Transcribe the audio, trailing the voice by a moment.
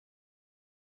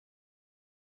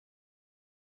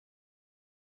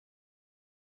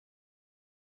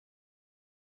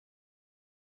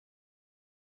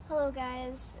Hello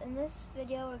guys, in this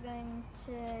video we're going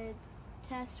to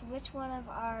test which one of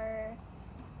our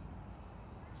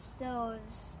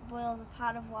stoves boils a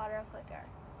pot of water quicker.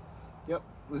 Yep,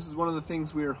 this is one of the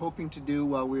things we were hoping to do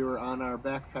while we were on our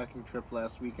backpacking trip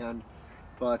last weekend,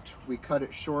 but we cut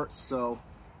it short, so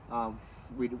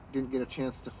we didn't get a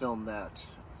chance to film that.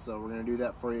 So we're going to do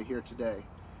that for you here today.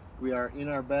 We are in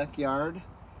our backyard.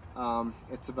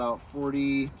 It's about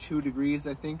 42 degrees,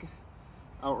 I think,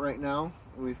 out right now.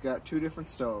 We've got two different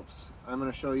stoves. I'm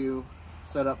going to show you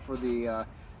setup for the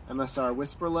MSR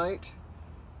WhisperLite.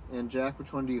 And Jack,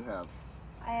 which one do you have?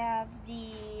 I have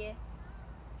the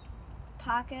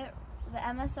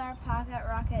MSR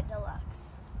PocketRocket Deluxe.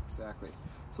 Exactly.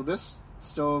 So this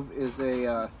stove is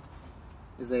a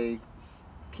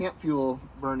camp fuel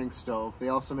burning stove. They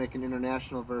also make an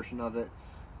international version of it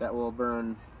that will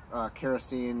burn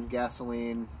kerosene,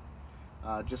 gasoline,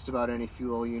 just about any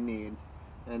fuel you need.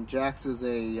 And Jack's is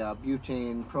a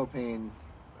butane, propane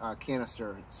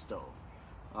canister stove.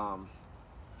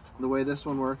 The way this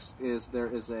one works is there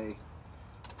is a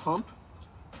pump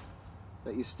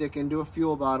that you stick into a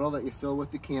fuel bottle that you fill with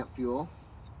the camp fuel.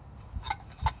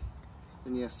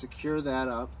 And you secure that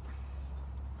up,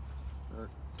 or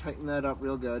tighten that up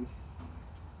real good.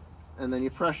 And then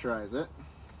you pressurize it.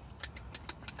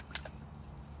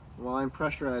 While I'm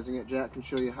pressurizing it, Jack can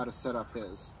show you how to set up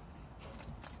his.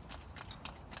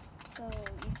 So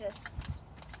you just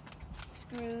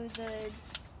screw the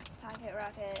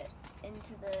PocketRocket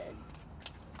into the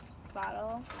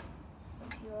bottle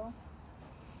of fuel.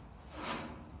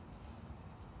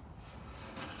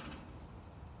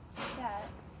 Like that.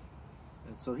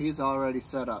 And so he's already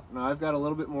set up. Now I've got a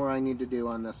little bit more I need to do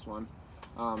on this one.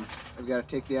 I've got to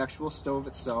take the actual stove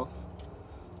itself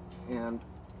and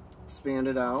expand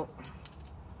it out.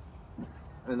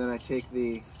 And then I take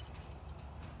the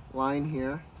line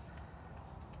here,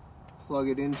 plug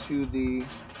it into the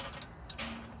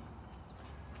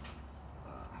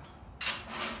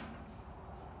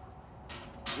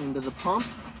pump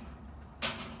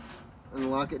and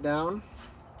lock it down,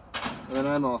 and then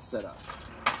I'm all set up.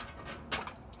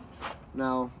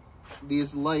 Now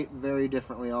these light very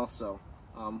differently also.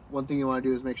 One thing you want to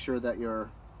do is make sure that your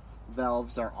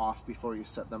valves are off before you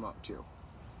set them up too.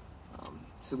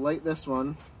 To light this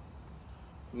one,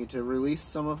 you need to release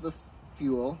some of the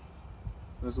fuel.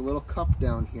 There's a little cup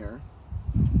down here,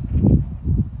 and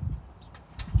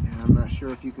I'm not sure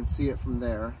if you can see it from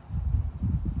there,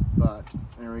 but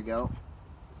there we go.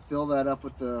 Fill that up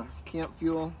with the camp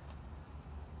fuel,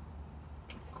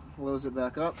 close it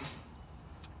back up,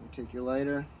 you take your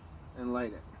lighter and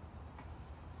light it.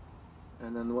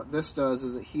 And then what this does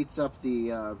is it heats up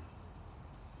the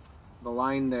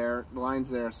lines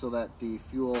there so that the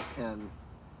fuel can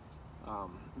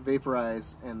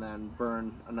vaporize and then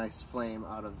burn a nice flame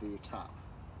out of the top.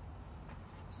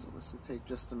 So this will take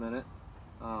just a minute.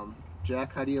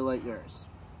 Jack, how do you light yours?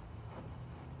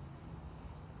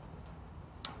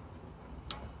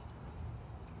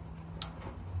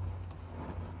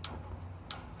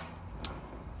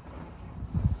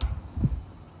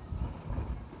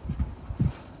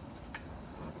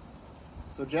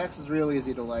 So Jack's is real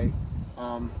easy to light.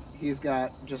 He's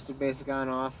got just a basic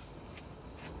on-off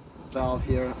valve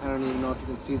here. I don't even know if you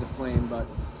can see the flame, but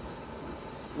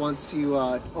once you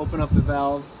open up the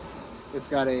valve, it's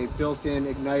got a built-in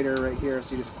igniter right here,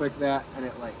 so you just click that and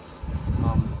it lights.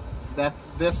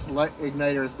 This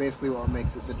igniter is basically what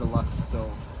makes it the deluxe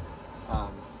stove.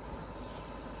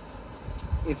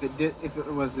 If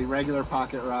it was the regular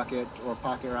PocketRocket or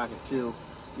PocketRocket 2,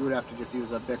 you would have to just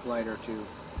use a Bic lighter to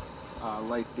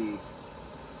light the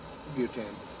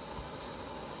butane.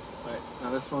 Right, now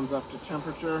this one's up to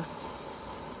temperature,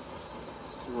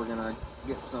 so we're gonna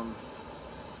get some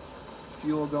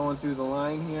fuel going through the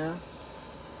line here.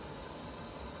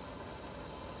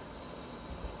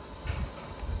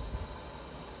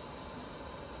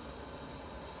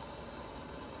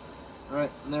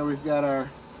 Alright, and there we've got our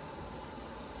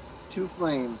two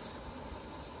flames.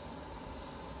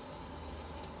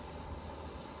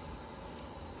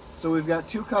 So we've got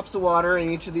 2 cups of water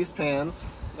in each of these pans.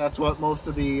 That's what most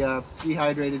of the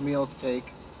dehydrated meals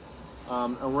take.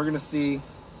 And we're going to see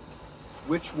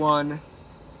which one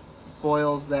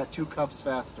boils that 2 cups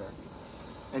faster.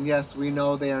 And yes, we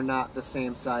know they are not the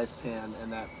same size pan,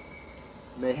 and that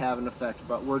may have an effect,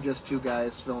 but we're just 2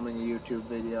 guys filming a YouTube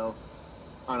video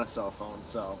on a cell phone,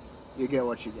 so you get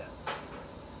what you get.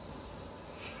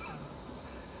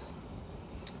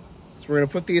 So we're going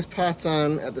to put these pots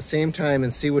on at the same time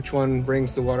and see which one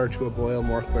brings the water to a boil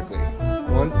more quickly.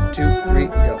 1, 2, 3,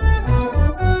 go.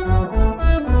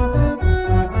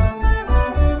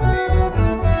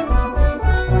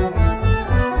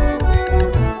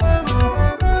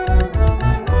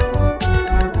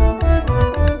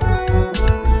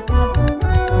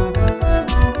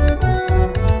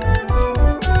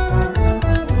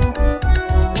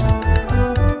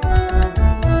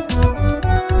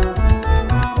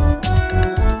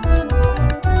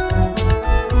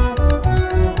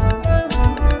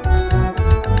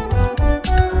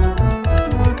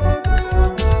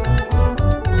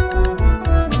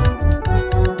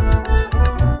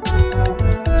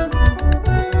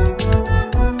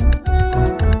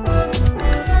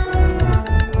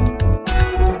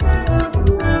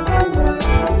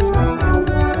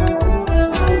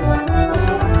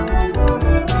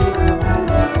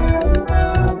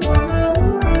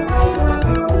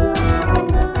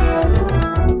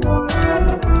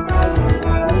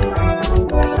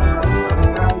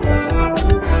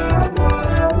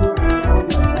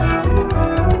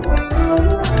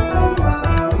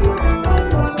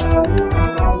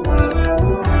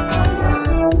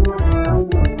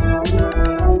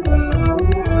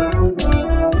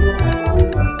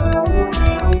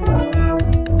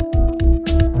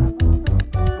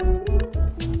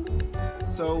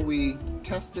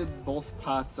 both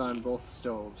pots on both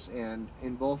stoves, and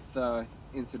in both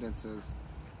incidences,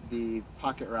 the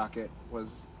PocketRocket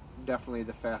was definitely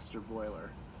the faster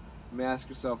boiler. You may ask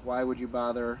yourself, why would you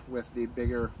bother with the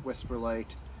bigger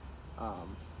WhisperLite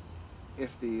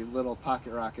if the little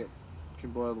PocketRocket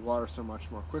can boil the water so much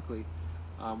more quickly?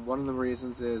 One of the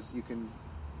reasons is you can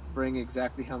bring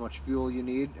exactly how much fuel you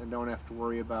need and don't have to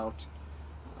worry about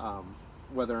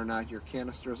whether or not your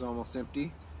canister is almost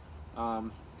empty.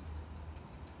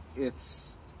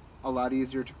 It's a lot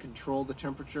easier to control the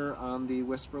temperature on the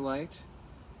WhisperLite,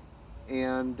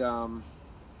 and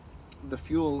the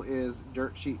fuel is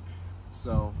dirt cheap.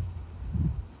 So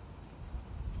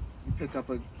you pick up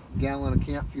a gallon of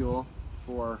camp fuel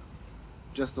for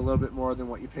just a little bit more than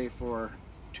what you pay for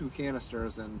 2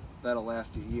 canisters, and that'll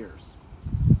last you years.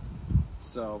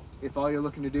 So if all you're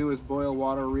looking to do is boil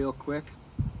water real quick,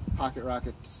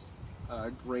 PocketRocket's a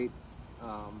great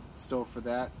stove for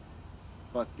that,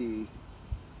 but the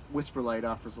WhisperLite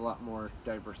offers a lot more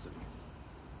diversity.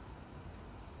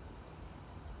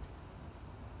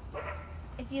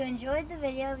 If you enjoyed the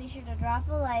video, be sure to drop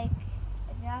a like.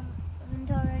 If you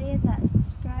haven't already, hit that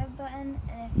subscribe button,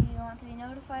 and if you want to be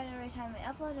notified every time we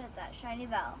upload, hit that shiny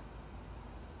bell.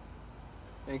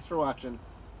 Thanks for watching.